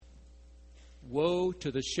Woe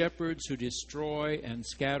to the shepherds who destroy and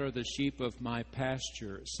scatter the sheep of my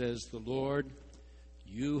pasture, says the Lord.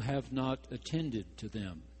 You have not attended to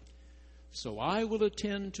them. So I will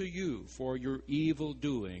attend to you for your evil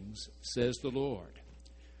doings, says the Lord.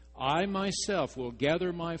 I myself will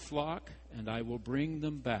gather my flock, and I will bring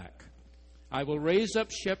them back. I will raise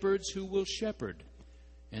up shepherds who will shepherd,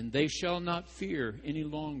 and they shall not fear any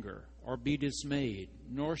longer or be dismayed,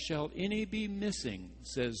 nor shall any be missing,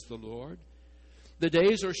 says the Lord. The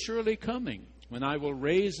days are surely coming when I will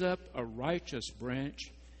raise up a righteous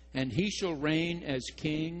branch, and he shall reign as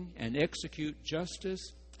king and execute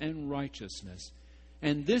justice and righteousness.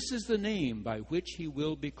 And this is the name by which he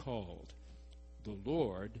will be called. The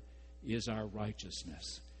Lord is our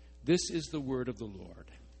righteousness. This is the word of the Lord.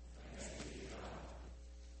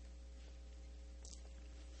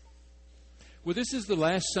 Well, this is the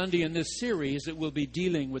last Sunday in this series that will be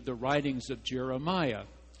dealing with the writings of Jeremiah.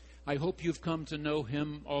 I hope you've come to know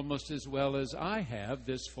him almost as well as I have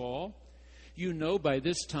this fall. You know by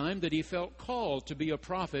this time that he felt called to be a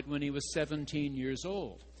prophet when he was 17 years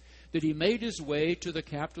old, that he made his way to the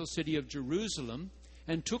capital city of Jerusalem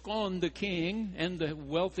and took on the king and the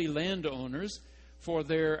wealthy landowners for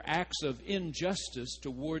their acts of injustice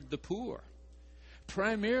toward the poor.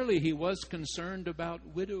 Primarily, he was concerned about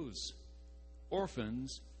widows,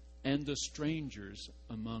 orphans, and the strangers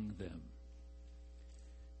among them.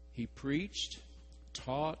 He preached,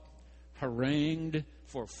 taught, harangued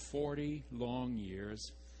for 40 long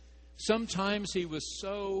years. Sometimes he was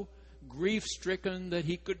so grief-stricken that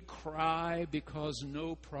he could cry because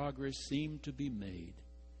no progress seemed to be made.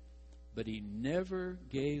 But he never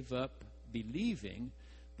gave up believing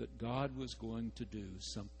that God was going to do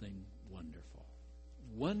something wonderful.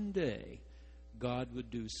 One day, God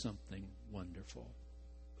would do something wonderful.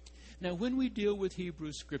 Now, when we deal with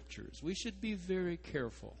Hebrew Scriptures, we should be very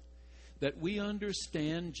careful that we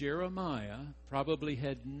understand Jeremiah probably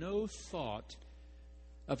had no thought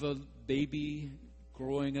of a baby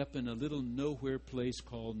growing up in a little nowhere place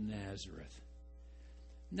called Nazareth.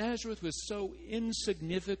 Nazareth was so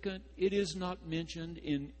insignificant, it is not mentioned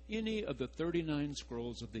in any of the 39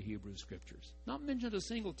 scrolls of the Hebrew Scriptures. Not mentioned a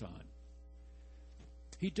single time.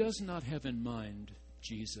 He does not have in mind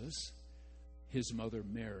Jesus, his mother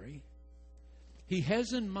Mary. He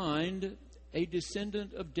has in mind a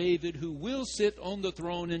descendant of David who will sit on the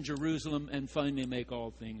throne in Jerusalem and finally make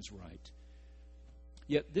all things right.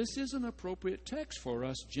 Yet this is an appropriate text for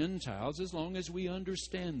us Gentiles as long as we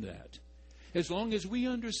understand that. As long as we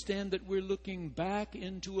understand that we're looking back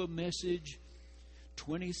into a message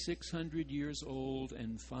 2,600 years old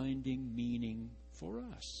and finding meaning for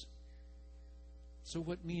us. So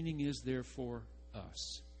what meaning is there for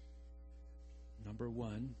us? Number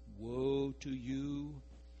one, woe to you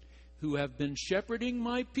who have been shepherding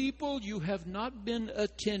my people. You have not been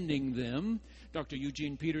attending them. Dr.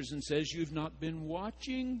 Eugene Peterson says you've not been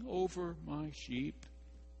watching over my sheep.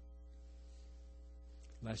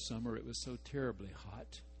 Last summer it was so terribly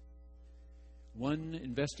hot. One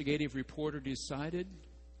investigative reporter decided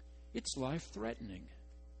it's life-threatening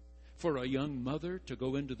for a young mother to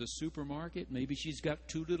go into the supermarket. Maybe she's got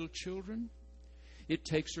 2 little children. It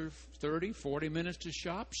takes her 30, 40 minutes to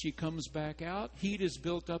shop. She comes back out. Heat is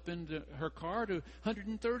built up into her car to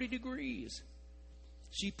 130 degrees.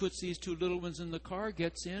 She puts these 2 little ones in the car,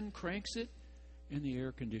 gets in, cranks it, and the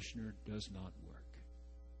air conditioner does not work.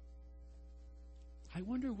 I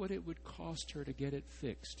wonder what it would cost her to get it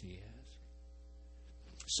fixed, he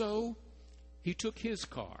asked. So he took his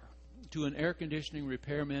car to an air conditioning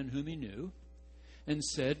repairman whom he knew and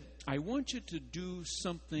said, I want you to do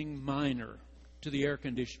something minor to the air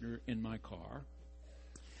conditioner in my car,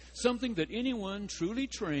 something that anyone truly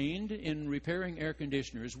trained in repairing air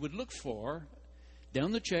conditioners would look for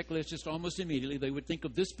down the checklist just almost immediately. They would think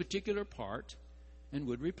of this particular part and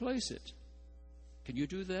would replace it. Can you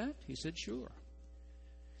do that? He said, sure.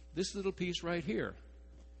 This little piece right here,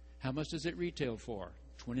 how much does it retail for?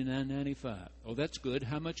 $29.95. Oh, that's good.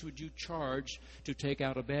 How much would you charge to take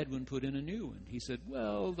out a bad one, put in a new one? He said,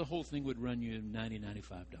 well, the whole thing would run you $95.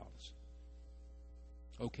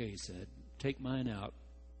 Okay, he said, take mine out,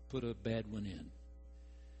 put a bad one in.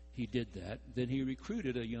 He did that. Then he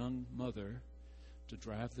recruited a young mother to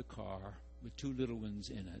drive the car with 2 little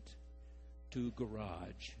ones in it to a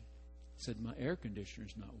garage. Said, my air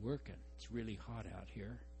conditioner's not working. It's really hot out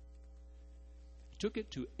here. Took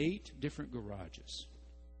it to 8 different garages.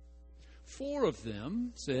 4 of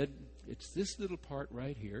them said, it's this little part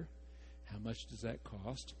right here. How much does that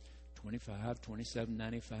cost? $25,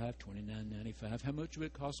 $27.95, $29.95. How much would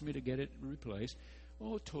it cost me to get it replaced?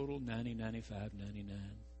 Oh, total $90, $95, $99.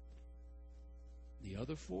 The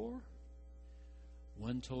other 4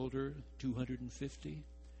 One told her 250.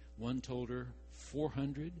 One told her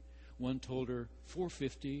 400. One told her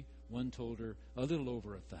 450. One told her a little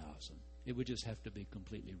over 1,000. It would just have to be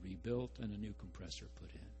completely rebuilt and a new compressor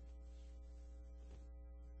put in.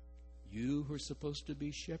 You who are supposed to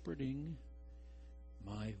be shepherding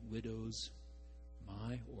my widows,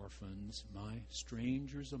 my orphans, my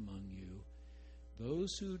strangers among you,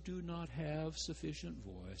 those who do not have sufficient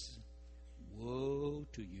voice, woe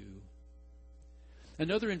to you.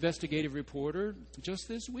 Another investigative reporter, just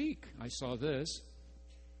this week, I saw this.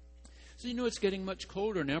 So you know it's getting much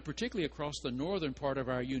colder now, particularly across the northern part of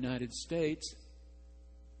our United States.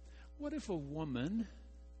 What if a woman,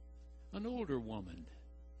 an older woman,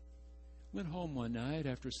 went home one night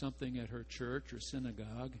after something at her church or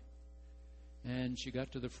synagogue, and she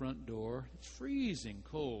got to the front door. It's freezing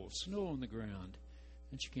cold, snow on the ground,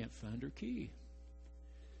 and she can't find her key.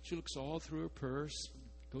 She looks all through her purse,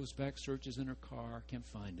 goes back, searches in her car, can't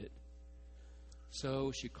find it.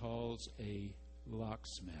 So she calls a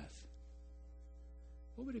locksmith.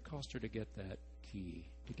 What would it cost her to get that key,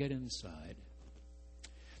 to get inside?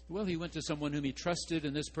 Well, he went to someone whom he trusted,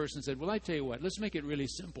 and this person said, well, I tell you what, let's make it really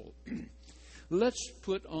simple. Let's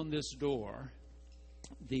put on this door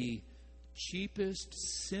the cheapest,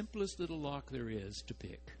 simplest little lock there is to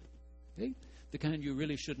pick. Okay? The kind you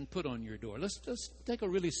really shouldn't put on your door. Let's take a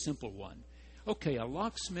really simple one. Okay, a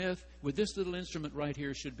locksmith with this little instrument right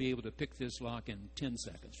here should be able to pick this lock in 10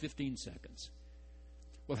 seconds, 15 seconds.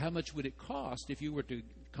 Well, how much would it cost if you were to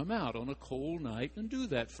come out on a cold night and do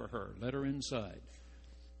that for her? Let her inside.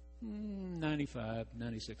 $95,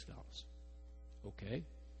 $96. Okay,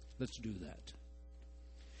 let's do that.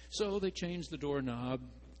 So they changed the doorknob,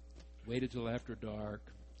 waited till after dark,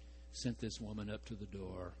 sent this woman up to the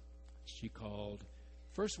door. She called.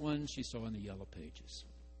 First one she saw in the Yellow Pages.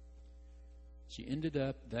 She ended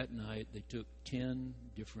up that night, they took 10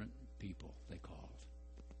 different people they called.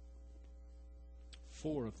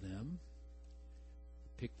 4 of them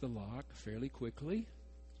picked the lock fairly quickly,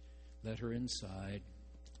 let her inside,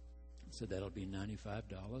 said that'll be $95,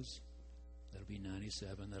 that'll be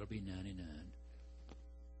 $97, that'll be $99.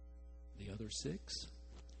 The other 6,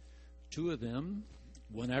 2 of them,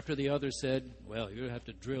 one after the other, said, well, you have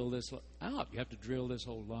to drill this out. You have to drill this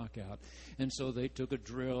whole lock out. And so they took a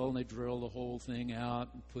drill and they drilled the whole thing out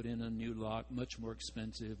and put in a new lock, much more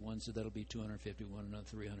expensive. One said that'll be $250, one another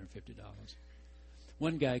 $350.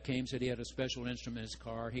 One guy came, said he had a special instrument in his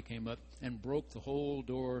car. He came up and broke the whole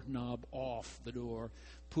door knob off the door,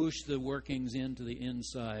 pushed the workings into the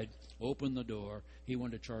inside, opened the door. He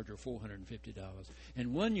wanted to charge her $450.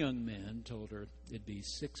 And one young man told her it'd be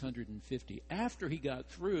 $650 after he got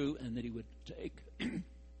through, and that he would take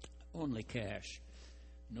only cash.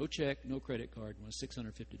 No check, no credit card, was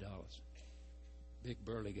 $650. Big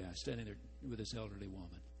burly guy standing there with this elderly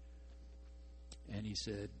woman. And he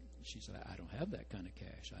said, she said, I don't have that kind of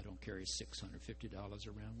cash. I don't carry $650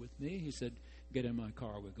 around with me. He said, get in my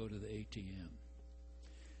car. We'll go to the ATM.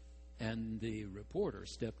 And the reporter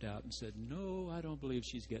stepped out and said, no, I don't believe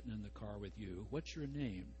she's getting in the car with you. What's your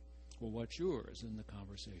name? Well, what's yours? And the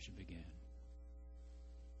conversation began.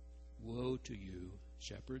 Woe to you,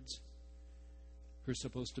 shepherds, who are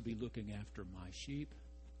supposed to be looking after my sheep.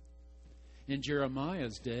 In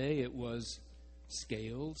Jeremiah's day, it was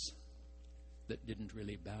scales that didn't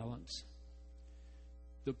really balance.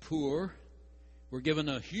 The poor were given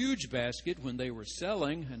a huge basket when they were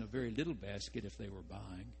selling and a very little basket if they were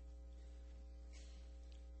buying.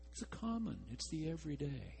 It's the common. It's the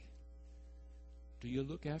everyday. Do you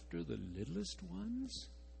look after the littlest ones?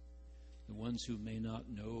 The ones who may not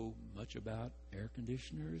know much about air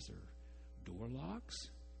conditioners or door locks,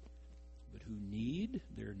 but who need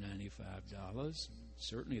their $95,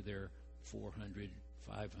 certainly their $400,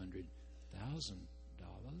 $500, $1,000.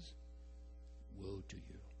 Woe to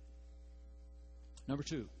you. Number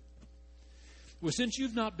 2. Well, since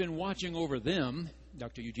you've not been watching over them,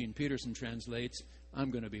 Dr. Eugene Peterson translates,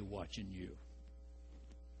 I'm going to be watching you.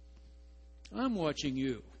 I'm watching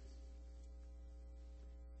you.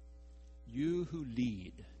 You who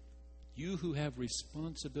lead. You who have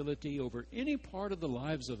responsibility over any part of the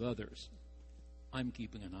lives of others. I'm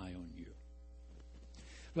keeping an eye on you.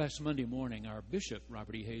 Last Monday morning, our bishop,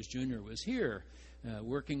 Robert E. Hayes Jr., was here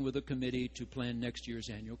working with a committee to plan next year's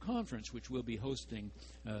annual conference, which we'll be hosting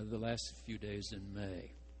the last few days in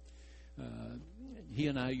May. He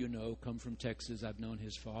and I, you know, come from Texas. I've known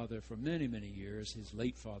his father for many, many years, his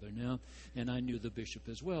late father now, and I knew the bishop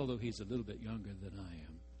as well, though he's a little bit younger than I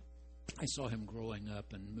am. I saw him growing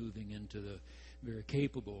up and moving into the very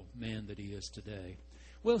capable man that he is today.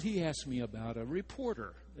 Well, he asked me about a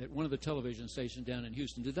reporter at one of the television stations down in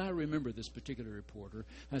Houston. Did I remember this particular reporter?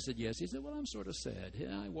 I said, yes. He said, well, I'm sort of sad.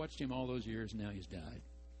 I watched him all those years, and now he's died.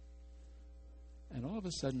 And all of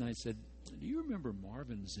a sudden I said, do you remember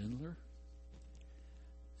Marvin Zindler?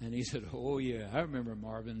 And he said, oh, yeah, I remember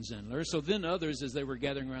Marvin Zindler. So then others, as they were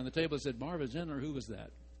gathering around the table, said, Marvin Zindler, who was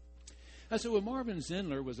that? I said, well, Marvin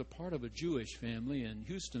Zindler was a part of a Jewish family in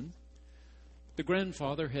Houston. The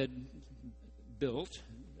grandfather had built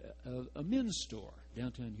a men's store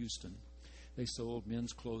downtown Houston. They sold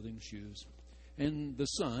men's clothing, shoes. And the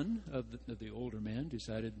son of the older man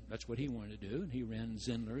decided that's what he wanted to do, and he ran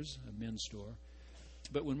Zindler's, a men's store.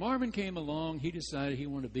 But when Marvin came along, he decided he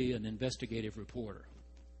wanted to be an investigative reporter.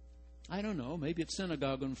 I don't know, maybe at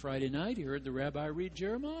synagogue on Friday night, he heard the rabbi read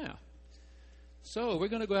Jeremiah. So we're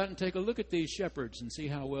going to go out and take a look at these shepherds and see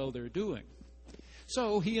how well they're doing.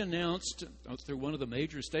 So he announced through one of the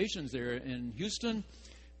major stations there in Houston,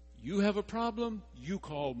 you have a problem, you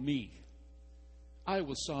call me. I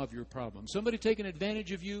will solve your problem. Somebody taking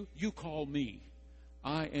advantage of you, you call me.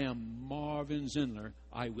 I am Marvin Zindler,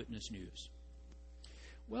 Eyewitness News.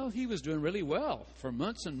 Well, he was doing really well for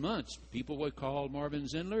months and months. People would call Marvin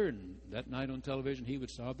Zindler, and that night on television, he would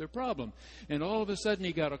solve their problem. And all of a sudden,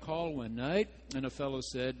 he got a call one night, and a fellow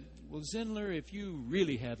said, well, Zindler, if you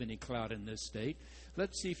really have any clout in this state,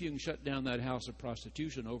 let's see if you can shut down that house of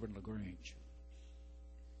prostitution over in LaGrange.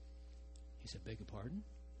 He said, beg your pardon?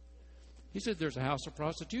 He said, there's a house of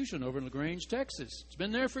prostitution over in LaGrange, Texas. It's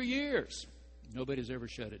been there for years. Nobody's ever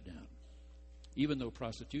shut it down, even though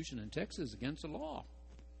prostitution in Texas is against the law.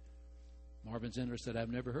 Marvin Zindler said, I've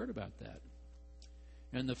never heard about that.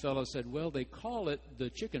 And the fellow said, well, they call it the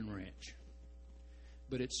Chicken Ranch.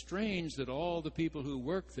 But it's strange that all the people who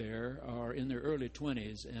work there are in their early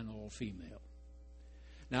 20s and all female.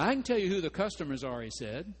 Now, I can tell you who the customers are, he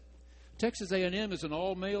said. Texas A&M is an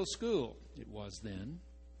all-male school. It was then.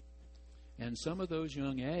 And some of those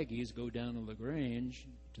young Aggies go down to LaGrange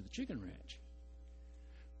to the Chicken Ranch.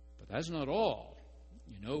 But that's not all.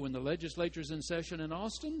 You know, when the legislature's in session in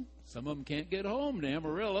Austin, some of them can't get home to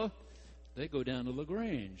Amarillo. They go down to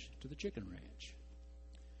LaGrange to the Chicken Ranch.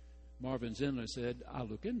 Marvin Zindler said, I'll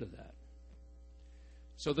look into that.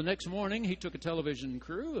 So the next morning, he took a television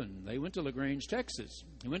crew, and they went to LaGrange, Texas.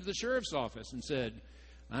 He went to the sheriff's office and said,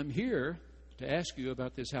 I'm here to ask you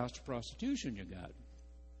about this house of prostitution you got.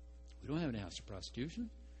 We don't have any house of prostitution.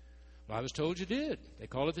 Well, I was told you did. They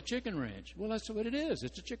call it the Chicken Ranch. Well, that's what it is.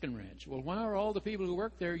 It's a chicken ranch. Well, why are all the people who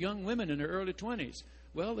work there young women in their early 20s?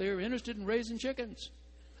 Well, they're interested in raising chickens.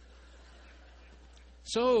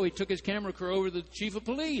 So he took his camera crew over to the chief of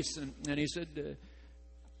police, and he said,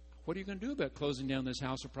 what are you going to do about closing down this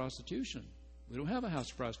house of prostitution? We don't have a house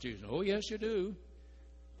of prostitution. Oh, yes, you do.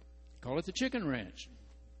 Call it the Chicken Ranch.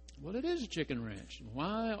 Well, it is a chicken ranch.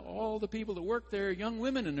 Why all the people that work there are young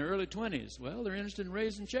women in their early 20s? Well, they're interested in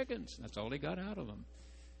raising chickens. That's all they got out of them.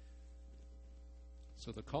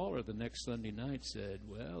 So the caller the next Sunday night said,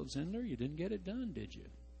 well, Zindler, you didn't get it done, did you?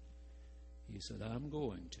 He said, I'm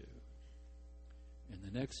going to. And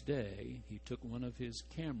the next day, he took one of his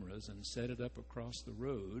cameras and set it up across the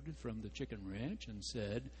road from the chicken ranch and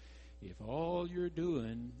said, if all you're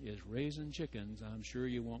doing is raising chickens, I'm sure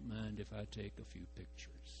you won't mind if I take a few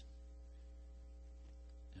pictures.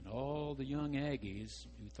 And all the young Aggies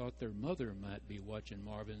who thought their mother might be watching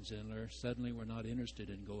Marvin Zindler suddenly were not interested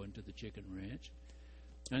in going to the chicken ranch.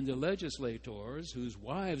 And the legislators whose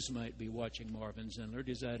wives might be watching Marvin Zindler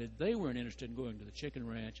decided they weren't interested in going to the chicken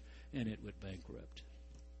ranch, and it went bankrupt.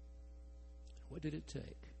 What did it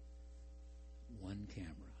take? One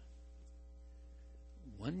camera.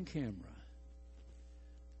 One camera.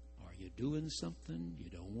 Are you doing something you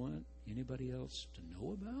don't want anybody else to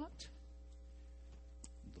know about?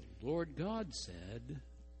 The Lord God said,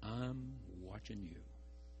 I'm watching you.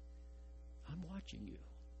 I'm watching you.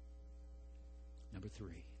 Number 3.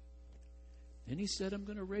 Then he said, I'm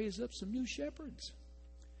going to raise up some new shepherds.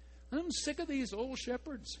 I'm sick of these old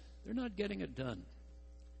shepherds. They're not getting it done.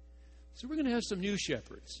 So we're going to have some new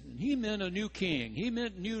shepherds. And he meant a new king. He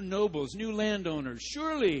meant new nobles, new landowners.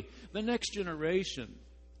 Surely the next generation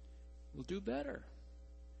will do better.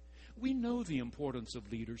 We know the importance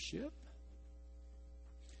of leadership.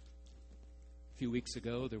 A few weeks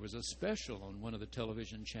ago, there was a special on one of the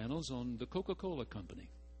television channels on the Coca-Cola Company.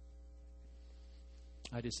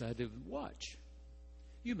 I decided to watch.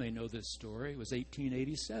 You may know this story. It was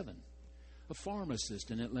 1887. A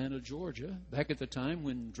pharmacist in Atlanta, Georgia, back at the time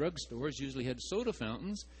when drugstores usually had soda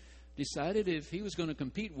fountains, decided if he was going to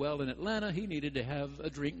compete well in Atlanta, he needed to have a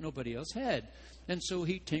drink nobody else had. And so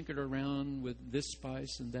he tinkered around with this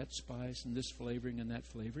spice and that spice and this flavoring and that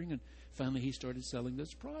flavoring, and finally he started selling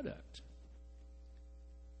this product.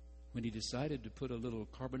 When he decided to put a little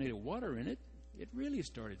carbonated water in it, it really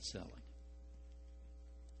started selling.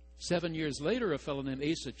 7 years later, a fellow named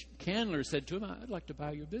Asa Candler said to him, I'd like to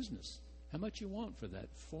buy your business. How much you want for that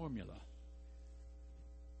formula?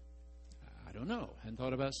 I don't know. Hadn't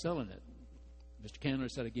thought about selling it. Mr. Candler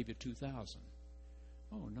said, I'd give you $2,000.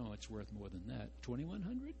 Oh, no, it's worth more than that.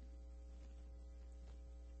 $2,100?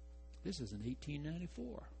 This is in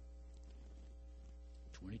 1894.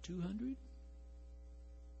 $2,200?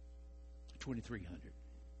 $2,300.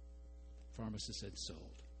 Pharmacist said sold.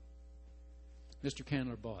 Mr.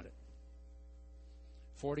 Candler bought it.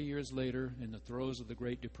 40 years later, in the throes of the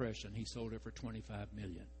Great Depression, he sold it for $25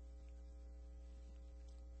 million.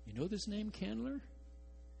 You know this name, Candler?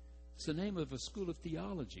 It's the name of a school of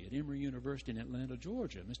theology at Emory University in Atlanta,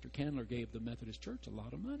 Georgia. Mr. Candler gave the Methodist Church a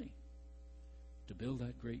lot of money to build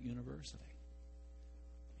that great university.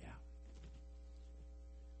 Yeah.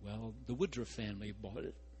 Well, the Woodruff family bought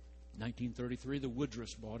it. 1933, the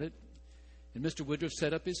Woodruffs bought it. And Mr. Woodruff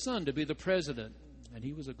set up his son to be the president. And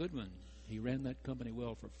he was a good one. He ran that company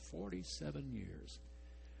well for 47 years.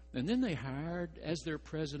 And then they hired, as their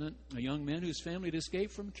president, a young man whose family had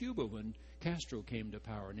escaped from Cuba when Castro came to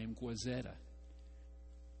power, named Guazetta.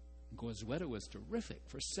 Guazetta was terrific.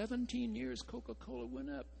 For 17 years, Coca-Cola went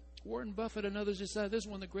up. Warren Buffett and others decided this is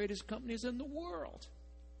one of the greatest companies in the world.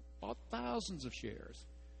 Bought thousands of shares.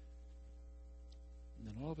 And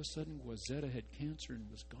then all of a sudden, Guazetta had cancer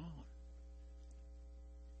and was gone.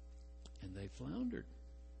 And they floundered.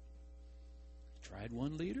 Tried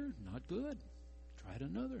one leader, not good. Tried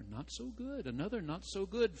another, not so good. Another, not so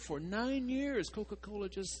good. For 9 years, Coca-Cola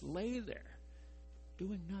just lay there,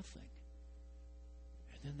 doing nothing.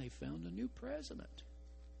 And then they found a new president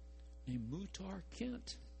named Muhtar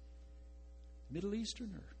Kent, Middle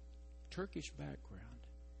Easterner, Turkish background,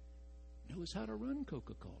 knows how to run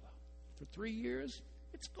Coca-Cola. For 3 years,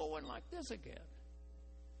 it's going like this again.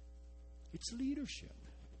 It's leadership.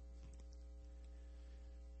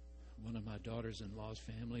 One of my daughters-in-law's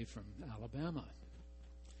family from Alabama.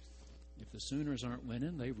 If the Sooners aren't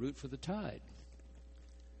winning, they root for the Tide.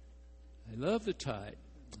 They love the Tide.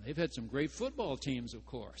 They've had some great football teams, of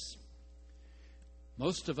course.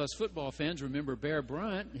 Most of us football fans remember Bear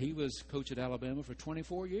Bryant. He was coach at Alabama for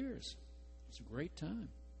 24 years. It's a great time.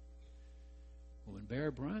 Well, when Bear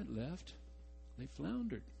Bryant left, they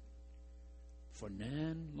floundered for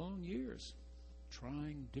 9 long years,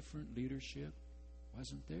 trying different leadership.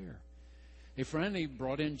 Wasn't there. They finally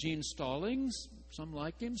brought in Gene Stallings. Some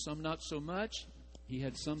liked him, some not so much. He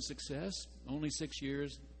had some success. Only 6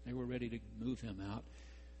 years. They were ready to move him out.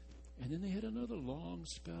 And then they had another long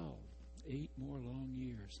spell. 8 more long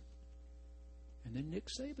years. And then Nick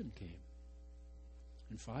Saban came.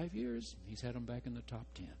 In 5 years, he's had them back in the top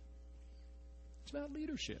 10. It's about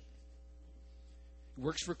leadership. It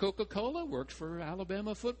works for Coca-Cola, works for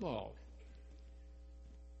Alabama football.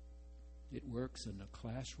 It works in the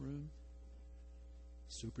classroom,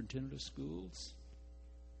 superintendent of schools,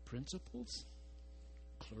 principals,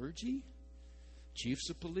 clergy, chiefs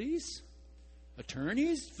of police,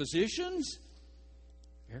 attorneys, physicians,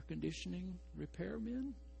 air conditioning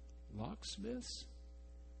repairmen, locksmiths.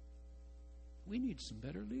 We need some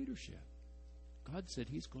better leadership. God said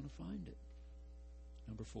He's going to find it.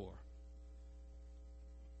 Number 4.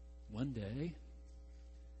 One day,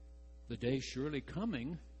 the day surely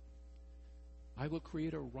coming, I will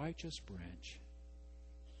create a righteous branch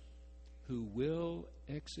who will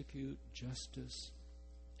execute justice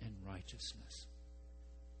and righteousness.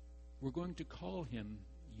 We're going to call him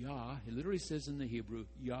Yah. It literally says in the Hebrew,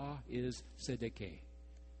 Yah is Tzedekah.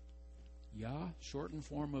 Yah, shortened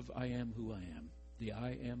form of I am who I am. The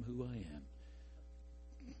I am who I am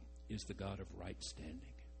is the God of right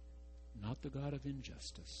standing. Not the God of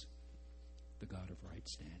injustice, the God of right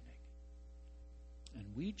standing. And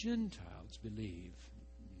we Gentiles believe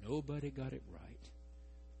nobody got it right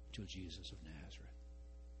till Jesus of Nazareth.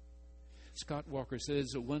 Scott Walker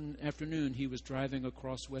says that one afternoon he was driving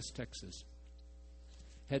across West Texas.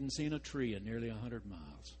 Hadn't seen a tree in nearly 100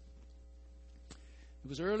 miles. It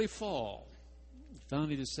was early fall.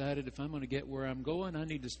 Finally decided if I'm going to get where I'm going, I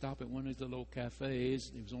need to stop at one of the little cafes.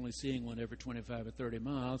 He was only seeing one every 25 or 30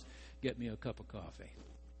 miles. Get me a cup of coffee.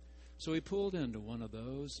 So he pulled into one of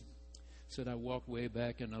those. Said I walked way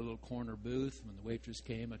back in a little corner booth. When the waitress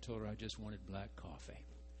came, I told her I just wanted black coffee.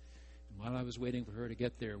 And while I was waiting for her to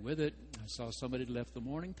get there with it, I saw somebody had left the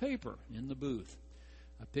morning paper in the booth.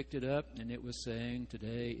 I picked it up, and it was saying,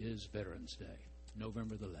 today is Veterans Day,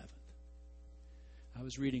 November the 11th. I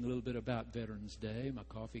was reading a little bit about Veterans Day. My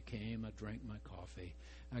coffee came. I drank my coffee.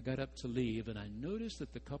 I got up to leave, and I noticed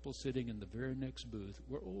that the couple sitting in the very next booth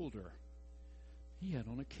were older. He had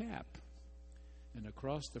on a cap, and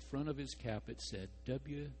across the front of his cap it said,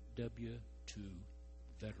 WW2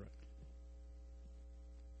 Veteran.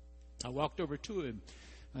 I walked over to him,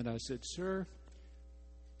 and I said, Sir,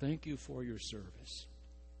 thank you for your service.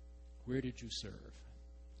 Where did you serve?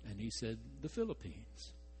 And he said, the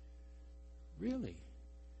Philippines. Really?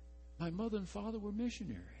 My mother and father were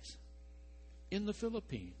missionaries in the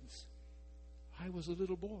Philippines. I was a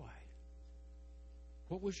little boy.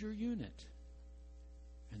 What was your unit?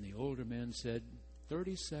 And the older man said,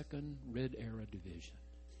 32nd Red Arrow Division.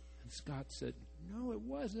 And Scott said, no, it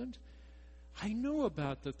wasn't. I know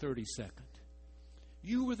about the 32nd.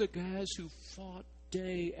 You were the guys who fought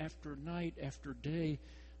day after night after day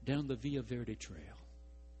down the Villa Verde Trail.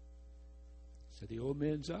 So the old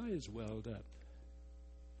man's eyes welled up.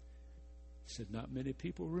 He said, not many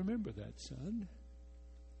people remember that, son.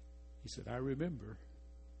 He said, I remember.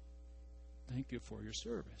 Thank you for your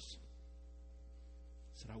service.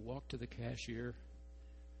 He said, I walked to the cashier.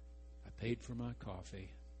 I paid for my coffee.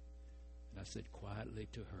 And I said quietly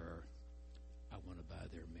to her, I want to buy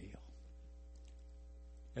their meal.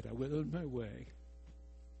 And I went on my way.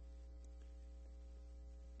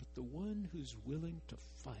 But the one who's willing to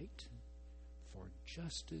fight for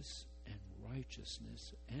justice and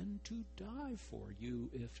righteousness and to die for you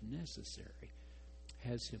if necessary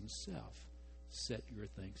has himself set your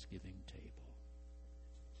Thanksgiving table.